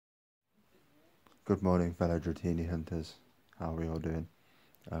Good morning, fellow Dratini hunters. How are we all doing?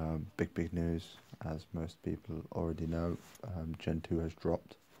 Big news, as most people already know. Gen 2 has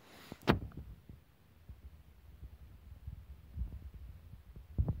dropped. As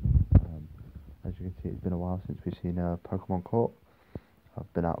you can see, it's been a while since we've seen Pokemon caught.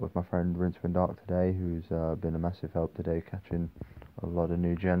 I've been out with my friend Rincewind Dark today, who's been a massive help today, catching a lot of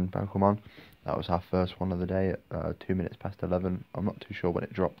new gen Pokemon. That was our first one of the day at 2 minutes past 11. I'm not too sure when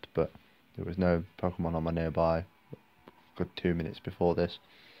it dropped, but there was no Pokemon on my nearby. Good 2 minutes before this.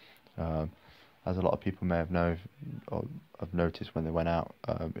 As a lot of people may have known or have noticed when they went out,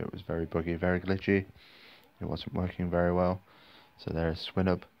 it was very buggy, very glitchy. It wasn't working very well. So there's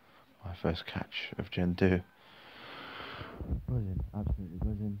Swinub, my first catch of Gen 2. Buzzing, absolutely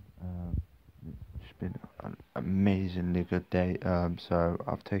buzzing. It's been an amazingly good day. So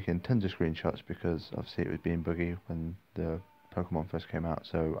I've taken tons of screenshots because obviously it was being buggy when the Pokemon first came out,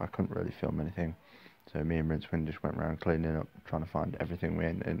 so I couldn't really film anything. So me and Rincewind just went around cleaning up, trying to find everything we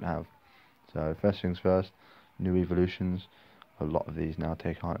didn't have. So first things first, new evolutions. A lot of these now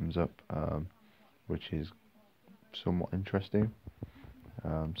take items up, which is somewhat interesting.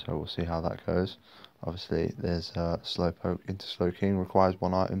 So we'll see how that goes. Obviously, there's Slowpoke into Slowking, requires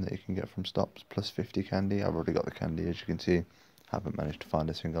one item that you can get from stops, plus 50 candy. I've already got the candy, as you can see. Haven't managed to find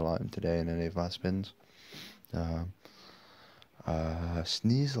a single item today in any of our spins.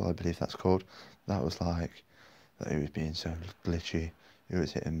 Sneasel, I believe that's called. That was like, it was being so glitchy. It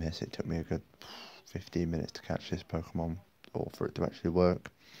was hit and miss. It took me a good 15 minutes to catch this Pokemon, or for it to actually work.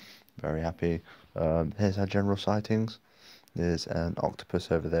 Very happy. Here's our general sightings. There's an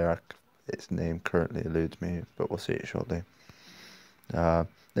octopus over there. Its name currently eludes me, but we'll see it shortly. There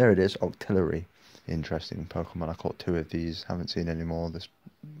it is, Octillery. Interesting Pokemon. I caught 2 of these. Haven't seen any more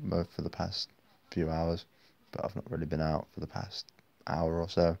for the past few hours, but I've not really been out for the past hour or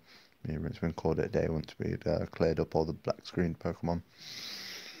so. Me and Rincewind called it a day once we'd cleared up all the black screened Pokemon.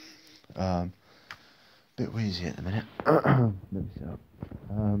 Bit wheezy at the minute. Let me see up.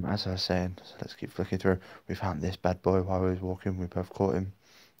 As I was saying, so let's keep flicking through. We found this bad boy while we was walking. We both caught him.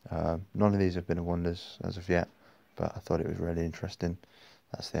 None of these have been a wonders as of yet, but I thought it was really interesting.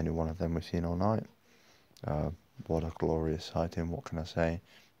 That's the only one of them we've seen all night. What a glorious sighting, what can I say?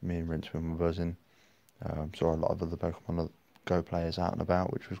 Me and Rincewind were buzzing. Saw a lot of other Pokemon Go players out and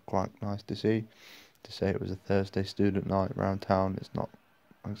about, which was quite nice to see. To say it was a Thursday student night around town, it's not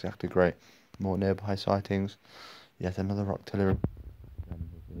exactly great. More nearby sightings. Yet another Octillery.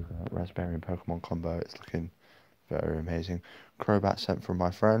 Raspberry and Pokemon combo. It's looking very amazing. Crobat sent from my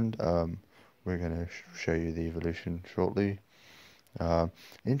friend. We're going to show you the evolution shortly.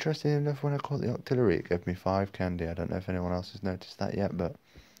 Interesting enough, when I caught the Octillery, it gave me 5 candy. I don't know if anyone else has noticed that yet, but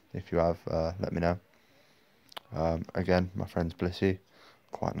if you have, let me know. Again, my friend's Blissey.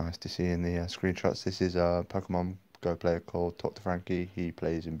 Quite nice to see in the screenshots. This is a Pokemon Go player called Talk to Frankie. He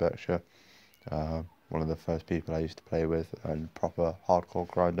plays in Berkshire. One of the first people I used to play with, and proper hardcore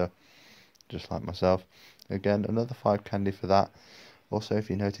grinder, just like myself. Again, another 5 candy for that. Also, if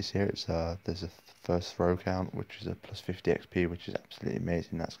you notice here, it's there's a first throw count, which is a plus 50 XP, which is absolutely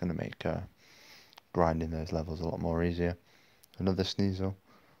amazing. That's going to make grinding those levels a lot more easier. Another Sneasel.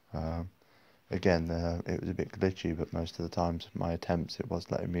 Again, it was a bit glitchy, but most of the times, my attempts, it was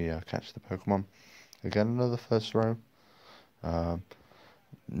letting me catch the Pokemon. Again, another first throw.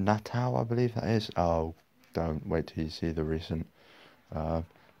 Natal, I believe that is. Oh, don't wait till you see the recent.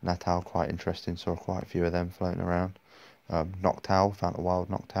 Natal, quite interesting. Saw quite a few of them floating around. Noctowl, found a wild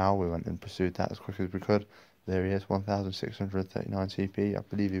Noctowl. We went and pursued that as quick as we could. There he is, 1,639 CP. I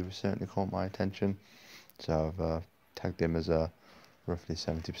believe he was certainly caught my attention. So I've tagged him as a roughly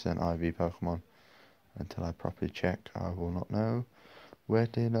 70% IV Pokemon. Until I properly check, I will not know.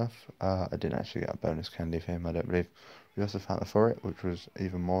 Weirdly enough, I didn't actually get a bonus candy for him, I don't believe. We also found a Furret, which was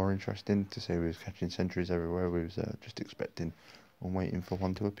even more interesting. To say we was catching sentries everywhere, we was just expecting and waiting for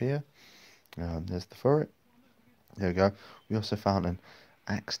one to appear. There's the Furret. There we go. We also found an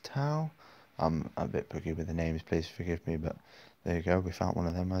Axtal. I'm a bit buggy with the names, please forgive me, but there you go. We found one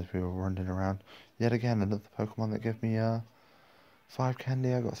of them as we were wandering around. Yet again, another Pokemon that gave me 5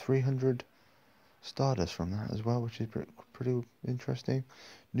 candy. I got 300 Stardust from that as well, which is pretty interesting.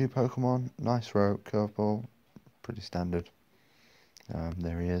 New Pokemon, nice rope, curveball, pretty standard.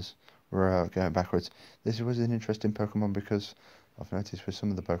 There he is. We're going backwards. This was an interesting Pokemon because I've noticed with some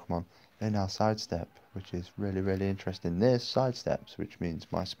of the Pokemon, they now sidestep, which is really interesting. There's sidesteps, which means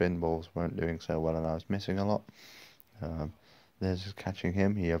my spin balls weren't doing so well and I was missing a lot. There's catching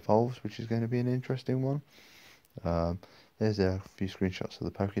him. He evolves, which is going to be an interesting one. There's a few screenshots of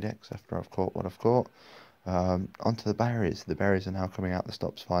the Pokédex after I've caught what I've caught. Onto the berries. The berries are now coming out the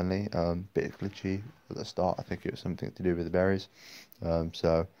stops finally. Bit glitchy at the start. I think it was something to do with the berries.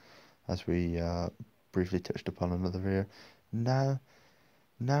 So as we briefly touched upon another video, now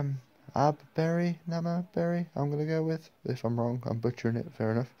Nam Abberry, Namaberry, I'm gonna go with. If I'm wrong, I'm butchering it,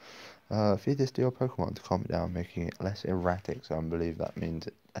 fair enough. Feed this to your Pokemon to calm it down, making it less erratic, so I believe that means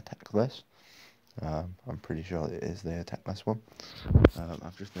it attack less. I'm pretty sure it is the attack less one.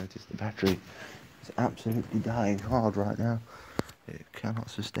 I've just noticed the battery is absolutely dying hard right now. It cannot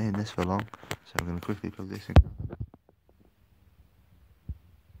sustain this for long, so I'm going to quickly plug this in.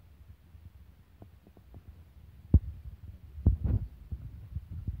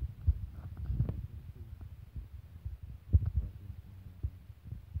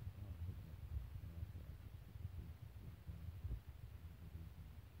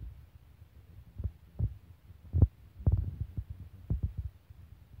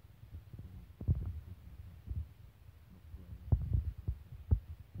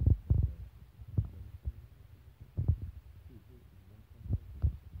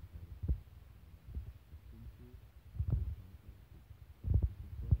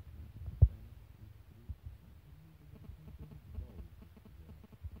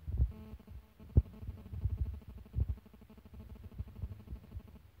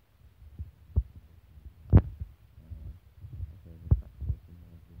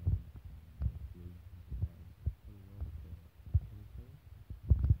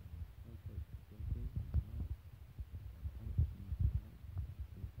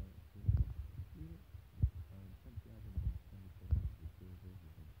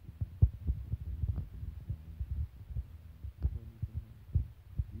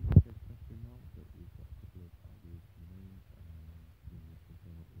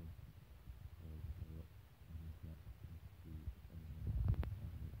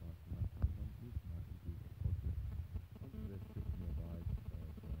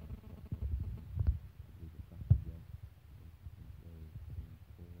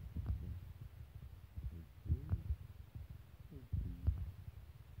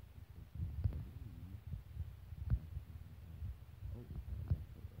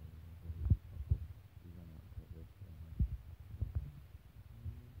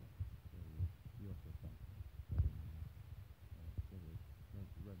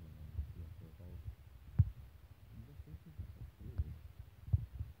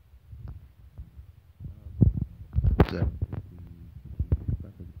 So,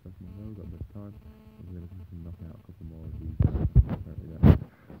 back at the Pokemon Go, got a bit of time. I'm going to knock out a couple more of these.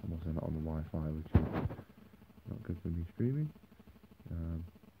 I'm also not on the Wi-Fi, which is not good for me streaming.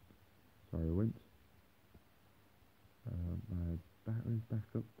 Sorry, Wince. My battery's back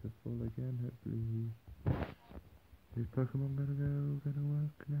up to full again. Hopefully, is Pokemon gonna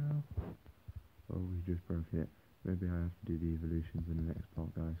work now? Oh, we just broke it. Maybe I have to do the evolutions in the next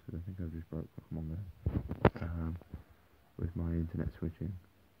part, guys, because I think I've just broke Pokemon Go. With my internet switching.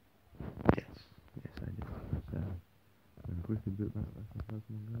 Yes, I did. So, I'm going to quickly boot back my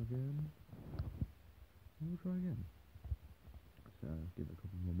Pokemon Go again. And we'll try again. So, give it a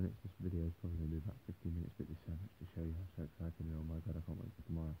couple more minutes. This video is probably going to be about 15 minutes, but there's so much to show you. I'm so excited. Oh my god, I can't wait for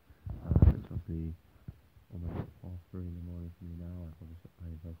tomorrow. It's roughly almost 3:30 in the morning for me now. I probably stopped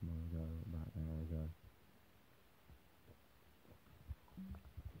playing Pokemon Go about an hour ago.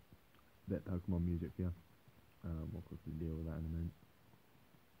 Bit Pokemon music, yeah. We'll quickly deal with that in a minute.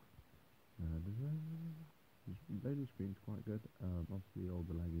 The loading screen's quite good. Obviously all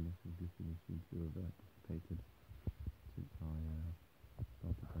the lagginess and glitchiness seems to have dissipated since I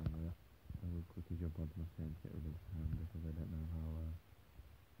started playing with it. I will quickly jump onto my stand to get rid of the sound because I don't know how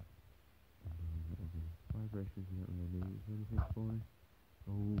annoying it will be. Vibrations you don't really need. Is there anything spawning?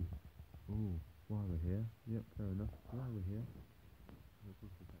 Oh, why we're here? Yep, fair enough. Why we're here? We'll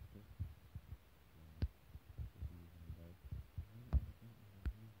quickly catch this.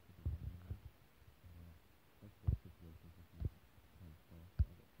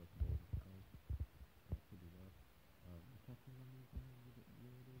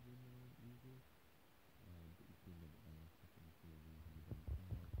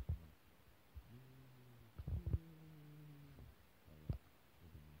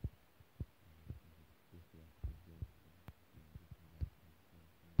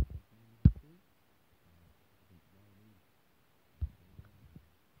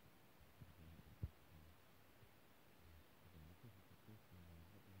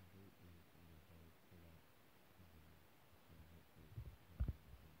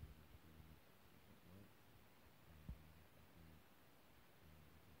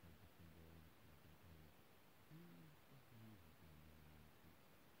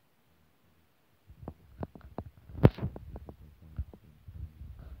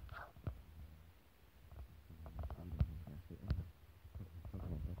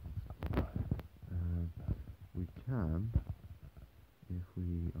 And if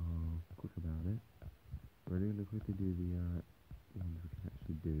we are quick about it, we're going to quickly do the ones we can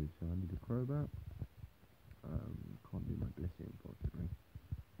actually do. So I need a crowbar. Can't do my glissy, unfortunately.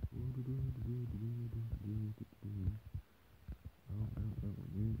 Oh, don't want you, do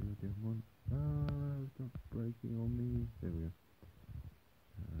the other one. Stop breaking on me. There we go.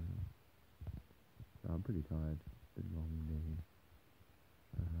 So I'm pretty tired. It's been a long day.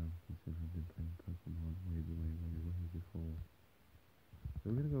 Considering I've been playing Pokemon way before. So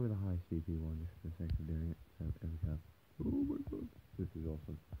we're going to go with a high CP one just for the sake of doing it. So there we go. Oh my god. This is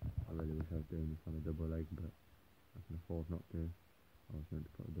awesome. I really wish I was doing this on a double leg, but I can afford not to. I was meant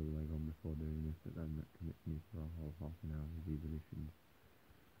to put a double leg on before doing this, but then that commits me for a whole half an hour of evolutions.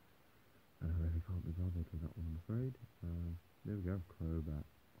 And I really can't be bothered with that one, I'm afraid. There we go, Crobat.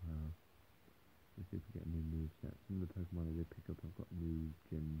 Let's see if we get a new move set. Some of the Pokemon I did pick up, I've got new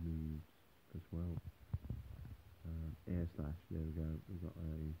gym moves as well. Air Slash, there we go. We've got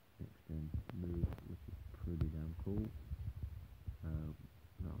a next gen move, which is pretty damn cool.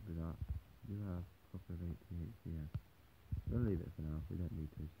 That'll be that. We do have a couple of 88, yeah. We'll leave it for now, we don't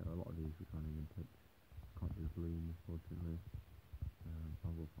need to. So a lot of these we can't even touch. Can't do Bloom, unfortunately. I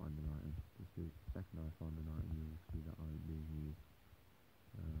will find an item. Just the second I find an item, you will see that item being used.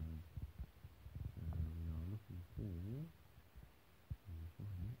 We are looking for... We'll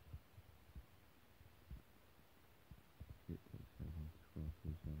find it. It takes so long to scroll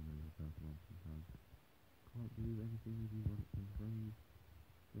through so many Pokemon sometimes. Can't do anything with you once, I'm afraid.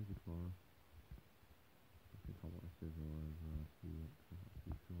 There's a claw. I think I want a scissor over a few I'm not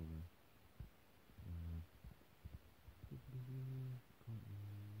too sure though. Can't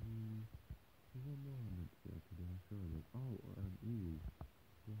use. There's one more I'm meant to be able to do, I'm sure it is. Oh, Eevee.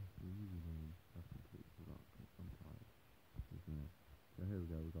 Yes, the Eevee name. I've completely forgot because I'm tired. So here we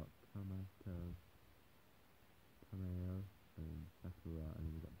go, we've got Tameo, and Sakura, and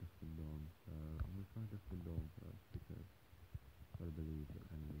then we've got Dusk and Dawn. So I'm going to try Dusk and Dawn first because I've got to believe that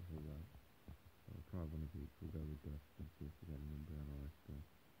enemies will work. So I'll try one of each, we'll go with Dusk and see if we get an Umbrella or Esper.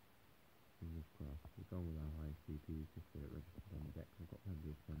 Fingers crossed. We've gone with our high CPs just to get it registered on the deck. I've got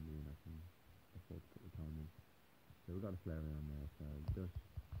plenty of friendly and I can afford to put the time in. So we've got a Flareon there, so Dusk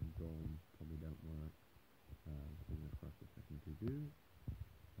and Dawn probably don't work. Fingers crossed the second two do.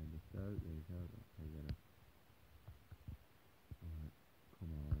 And if so, there you go, that's how you get it. Alright,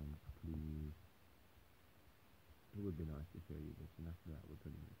 come on, please. It would be nice to show you this, and after that we're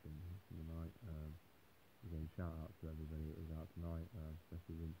pretty much done for the night. Again, shout out to everybody that was out tonight,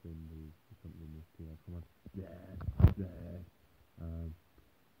 especially Winston, the company in this PR. Come on. Yeah.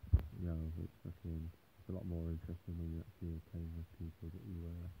 It's a lot more interesting when you actually are playing with people that you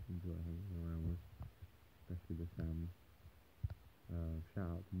enjoy hanging around with, especially the Sams. Shout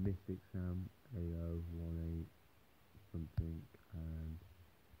out to Mystic Sam, AO18 something, and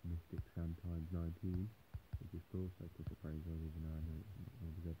Mystic Sam times 19, which is cool, so quick appraisal, even though I know it's not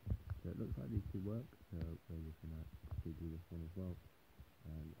really good. So it looks like these two work, so we're just going to do this one as well.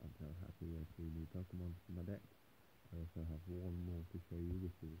 And I'm so happy with 3 new Pokemon in my deck. I also have one more to show you,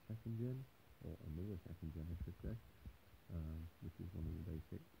 which is a second gen, or another second gen I should say, which is one of the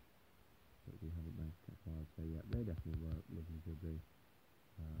basics that we haven't managed to catch wild. So yeah, they definitely work, lovely goodly.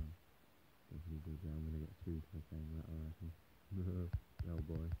 Lovely goodly. I'm going to get sued for saying that, I reckon. Oh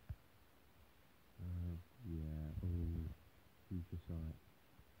boy. Yeah, ooh, future sight.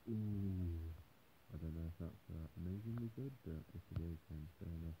 Ooh, I don't know if that's amazingly good, but if it is, then fair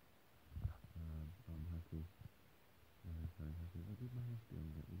enough. I'm happy. Very happy. What did my SP on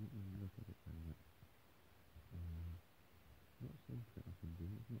get? We didn't really look at it very much. Not Sentret I can do,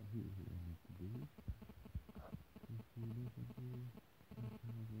 it's not who I need to do. If you look at the... What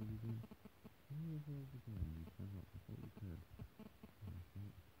have I already done? Where have I already done? You cannot, I thought you could. Okay.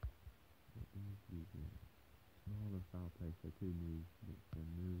 What is usual? Small and foul play, so 2 new next gen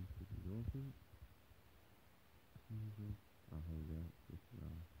moves, which is awesome. Usual. Oh, here we go. Just,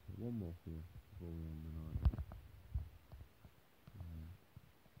 so one more for you before we end the night.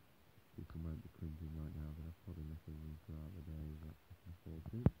 People might be cringing right now, but I've probably messaged them throughout the day that I can afford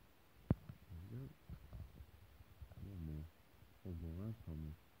to. There we go. One more, I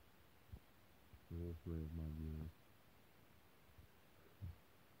promise. For all 3 of my viewers.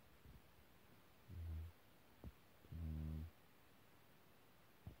 Come on.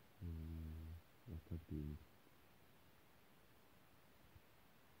 What a dude.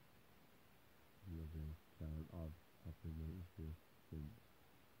 Lovely. So I've been waiting for this since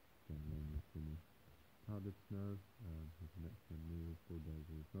Gen 1 was finished. Powdered Snow, his next gen move,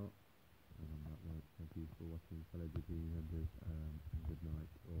 Bulldozer is not. And on that note, thank you for watching, fellow DP members, and good night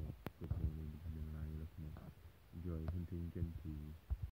or good morning, depending on how you're looking at it. Enjoy. enjoy hunting again, please.